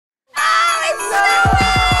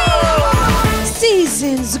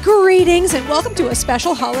Citizens, greetings and welcome to a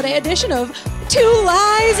special holiday edition of Two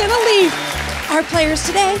Lies and a Leaf. Our players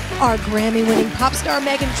today are Grammy-winning pop star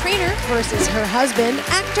Meghan Trainor versus her husband,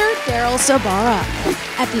 actor Daryl Sabara.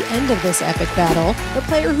 At the end of this epic battle, the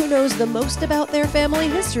player who knows the most about their family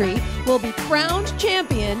history will be crowned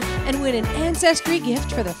champion and win an Ancestry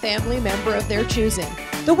gift for the family member of their choosing.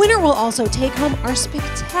 The winner will also take home our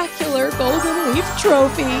spectacular Golden Leaf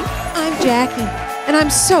trophy. I'm Jackie, and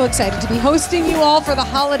I'm so excited to be hosting you all for the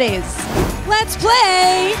holidays. Let's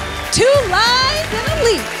play Two Lies and a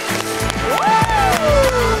Leaf. Woo!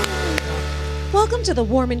 Welcome to the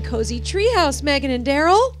warm and cozy treehouse, Meghan and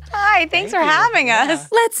Daryl. Hi, thanks for having us.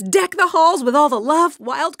 Let's deck the halls with all the love,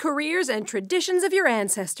 wild careers, and traditions of your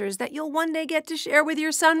ancestors that you'll one day get to share with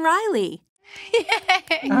your son, Riley.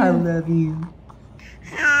 Yay! I love you.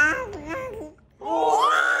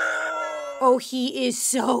 Oh, he is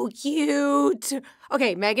so cute.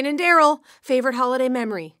 Okay, Meghan and Daryl, favorite holiday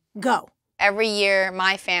memory. Go. Every year,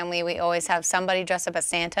 my family, we always have somebody dress up as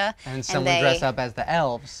Santa. And someone dress up as the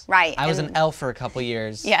elves. Right. I was an elf for a couple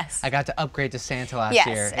years. Yes. I got to upgrade to Santa last year.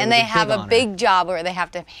 Yes, and they have a big job where they have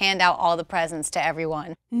to hand out all the presents to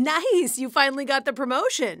everyone. Nice, you finally got the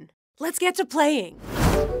promotion. Let's get to playing.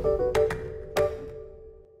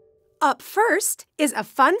 Up first is a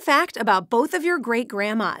fun fact about both of your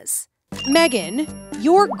great-grandmas. Meghan,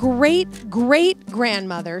 your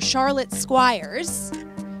great-great-grandmother, Charlotte Squires.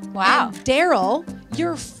 Wow. And Daryl,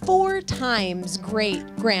 your 4 times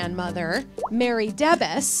great-grandmother, Mary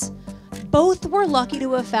Debus, both were lucky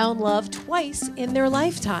to have found love twice in their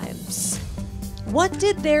lifetimes. What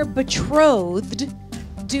did their betrothed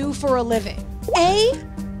do for a living? A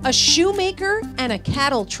shoemaker and a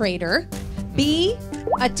cattle trader. B,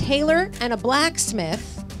 a tailor and a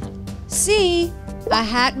blacksmith. C, a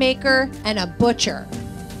hat maker and a butcher.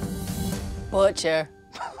 Butcher.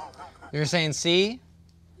 You're saying C?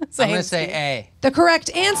 I'm Saying gonna say C. A. The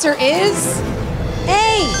correct answer is A,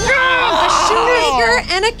 a shoemaker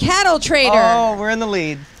and a cattle trader. Oh, we're in the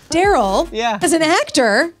lead. Daryl, Yeah. as an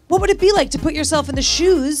actor, what would it be like to put yourself in the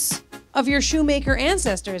shoes of your shoemaker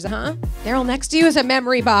ancestors, huh? Daryl, next to you is a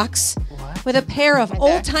memory box with a pair of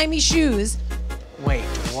old-timey shoes. Wait,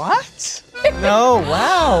 what? No,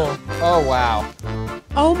 wow. Oh, wow.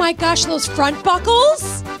 Oh my gosh, those front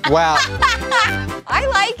buckles? Wow. I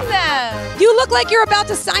like them. You look like you're about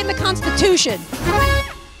to sign the Constitution.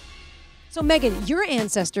 So Meghan, your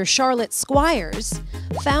ancestor, Charlotte Squires,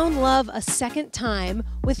 found love a second time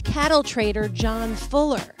with cattle trader John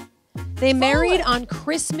Fuller. They married on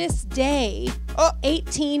Christmas Day,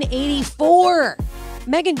 1884.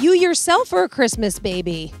 Meghan, you yourself are a Christmas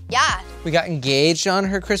baby. Yeah. We got engaged on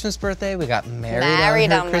her Christmas birthday. We got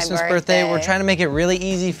married on her Christmas my birthday. We're trying to make it really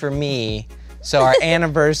easy for me. So our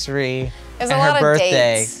anniversary and her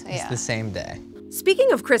birthday is the same day.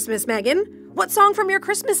 Speaking of Christmas, Meghan, what song from your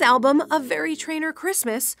Christmas album, A Very Trainor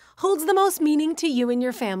Christmas, holds the most meaning to you and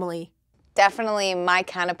your family? Definitely My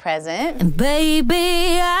Kind of Present. And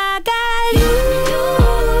baby, I got you.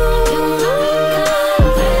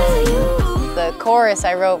 The chorus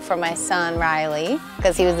I wrote for my son, Riley,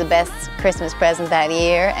 because he was the best Christmas present that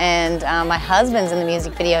year. And my husband's in the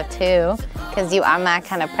music video, too, because you are my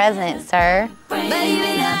kind of present, sir.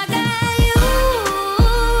 Baby, I got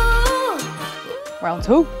you. Round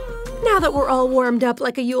 2. Now that we're all warmed up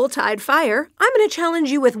like a Yuletide fire, I'm going to challenge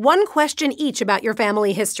you with one question each about your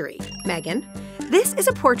family history. Meghan, this is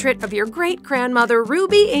a portrait of your great-grandmother,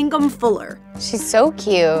 Ruby Ingham Fuller. She's so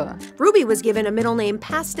cute. Ruby was given a middle name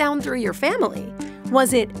passed down through your family.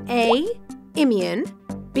 Was it A, Imian,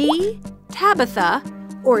 B, Tabitha,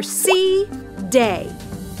 or C, Day?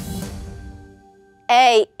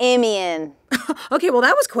 A, Imian. Okay, well,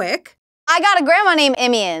 that was quick. I got a grandma named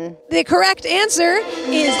Imian. The correct answer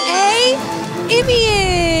is A,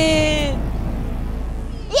 Imian.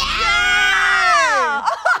 Yeah!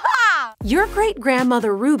 Your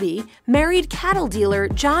great-grandmother Ruby married cattle dealer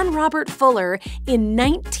John Robert Fuller in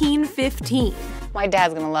 1915. My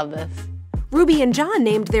dad's gonna love this. Ruby and John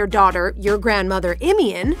named their daughter, your grandmother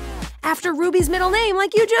Imian, after Ruby's middle name,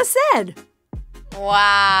 like you just said.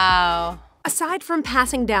 Wow. Aside from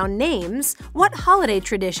passing down names, what holiday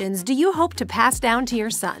traditions do you hope to pass down to your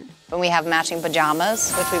son? When we have matching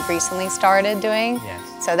pajamas, which we've recently started doing. Yes.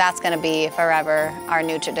 So that's gonna be forever our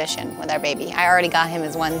new tradition with our baby. I already got him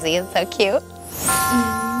his onesie, it's so cute.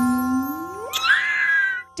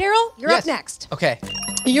 Daryl, you're up next. Okay.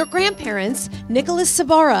 Your grandparents, Nicholas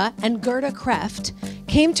Sabara and Gerda Kreft,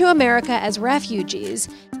 came to America as refugees.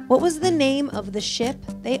 What was the name of the ship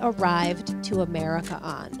they arrived to America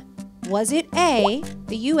on? Was it A,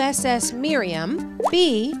 the USS Miriam,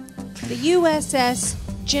 B, the USS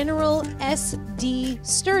General S.D.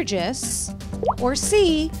 Sturgis, or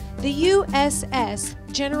C, the USS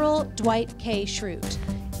General Dwight K. Schrute?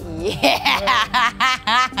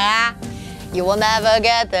 Yeah! You will never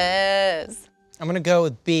get this. I'm gonna go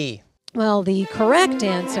with B. Well, the correct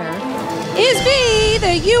answer is B,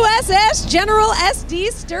 the USS General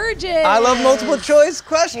S.D. Sturgis. I love multiple choice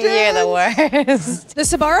questions. You're the worst. The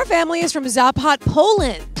Sabara family is from Zapot,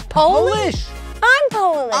 Poland. Polish. I'm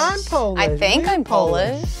Polish. I'm Polish. I think I'm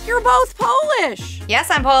Polish. You're both Polish. Yes,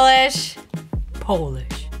 I'm Polish.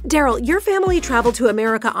 Daryl, your family traveled to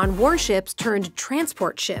America on warships turned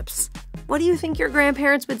transport ships. What do you think your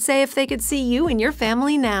grandparents would say if they could see you and your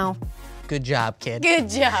family now? Good job, kid. Good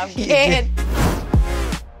job, kid.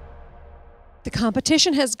 The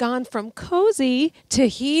competition has gone from cozy to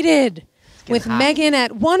heated, with hot. Meghan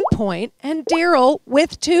at 1 point and Daryl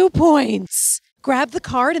with 2 points. Grab the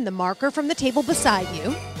card and the marker from the table beside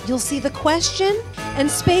you. You'll see the question and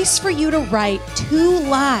space for you to write 2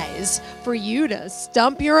 lies for you to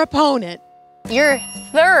stump your opponent. Your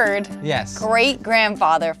third Yes.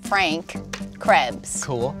 great-grandfather, Frank Krebs,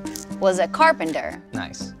 Cool. was a carpenter,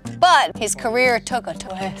 Nice. but his career took a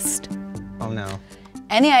twist. Oh no.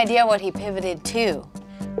 Any idea what he pivoted to?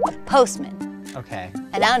 A postman, Okay.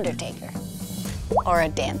 an undertaker, or a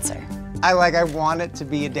dancer? I want it to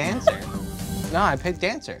be a dancer. No, I picked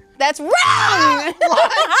dancer. That's wrong!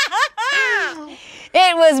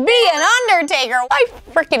 It was be an undertaker. I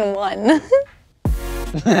frickin' won.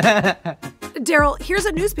 Daryl, here's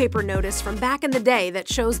a newspaper notice from back in the day that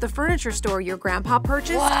shows the furniture store your grandpa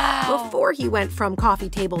purchased before he went from coffee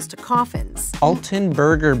tables to coffins. Alton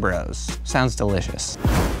Burger Bros. Sounds delicious.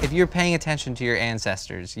 If you're paying attention to your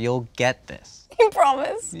ancestors, you'll get this. You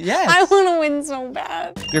promise? Yes. I want to win so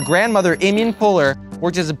bad. Your grandmother, Imian Fuller,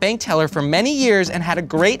 worked as a bank teller for many years and had a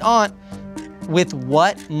great aunt with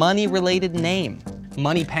what money-related name?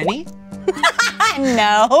 Money Penny?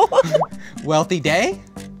 No. Wealthy Day?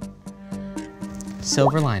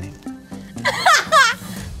 Silver Lining.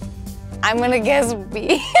 I'm gonna guess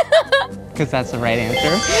B. Because that's the right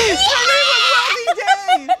answer.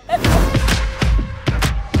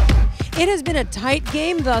 It has been a tight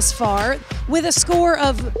game thus far with a score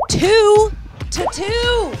of 2-2.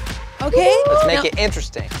 Okay? Let's Now, make it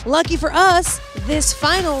interesting. lucky for us, this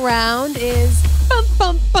final round is bum,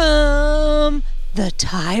 bum, bum, the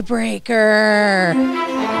tiebreaker.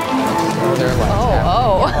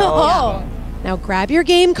 Oh. Now grab your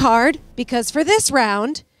game card because for this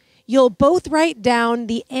round, you'll both write down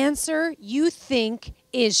the answer you think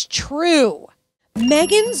is true.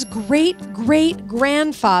 Meghan's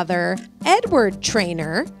great-great-grandfather, Edward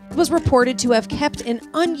Trainor, was reported to have kept an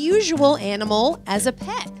unusual animal as a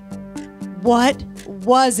pet. What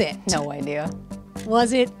was it? No idea.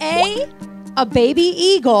 Was it A, a baby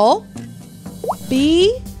eagle,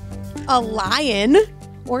 B, a lion,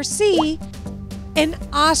 or C, an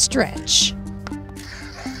ostrich?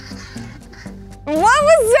 What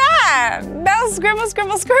was that? That was scribble,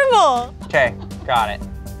 scribble, scribble. Okay, got it.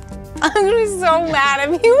 I'm gonna be so mad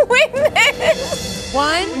if you win this.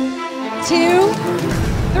 1, 2,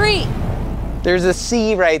 3. There's a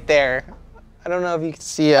C right there. I don't know if you can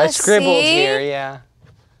see it. I scribbled C? here, yeah.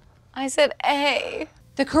 I said A.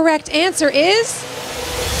 The correct answer is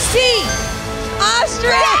C,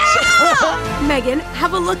 ostrich. Meghan,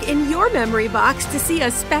 have a look in your memory box to see a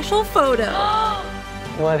special photo.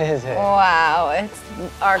 What is it? Wow, it's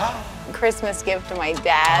our Christmas gift to my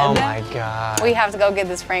dad. Oh my God. We have to go get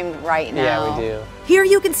this framed right now. Yeah, we do. Here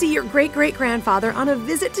you can see your great-great-grandfather on a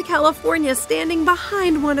visit to California standing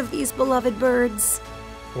behind one of these beloved birds.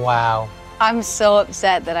 Wow. I'm so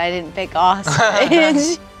upset that I didn't pick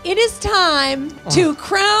ostrich. It is time to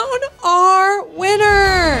crown our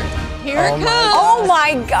winner. Here it comes. Oh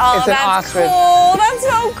my God, It's an that's ostrich. cool. That's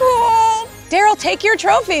so cool. Daryl, take your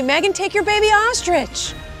trophy. Megan, take your baby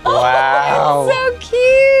ostrich. Wow. So cute.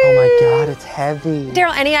 Oh my God, it's heavy.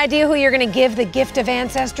 Daryl, any idea who you're going to give the gift of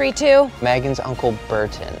ancestry to? Megan's Uncle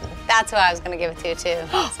Burton. That's who I was gonna give it to too.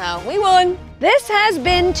 So we won. This has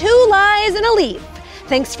been 2 Lies and a Leaf.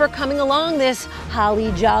 Thanks for coming along this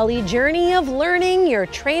holly jolly journey of learning your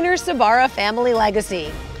Trainor Sabara family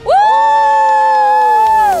legacy. Woo! Oh!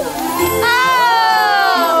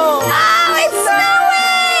 Oh, it's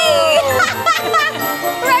snowing!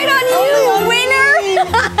 Right on you, winner!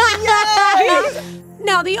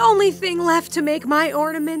 Now the only thing left to make my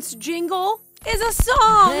ornaments jingle is a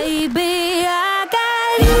song. Baby, I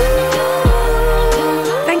got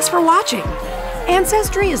you. Thanks for watching.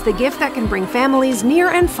 Ancestry is the gift that can bring families near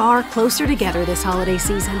and far closer together this holiday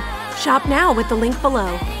season. Shop now with the link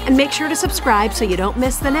below, and make sure to subscribe so you don't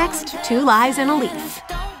miss the next 2 Lies and a Leaf.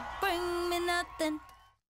 Don't bring me nothing.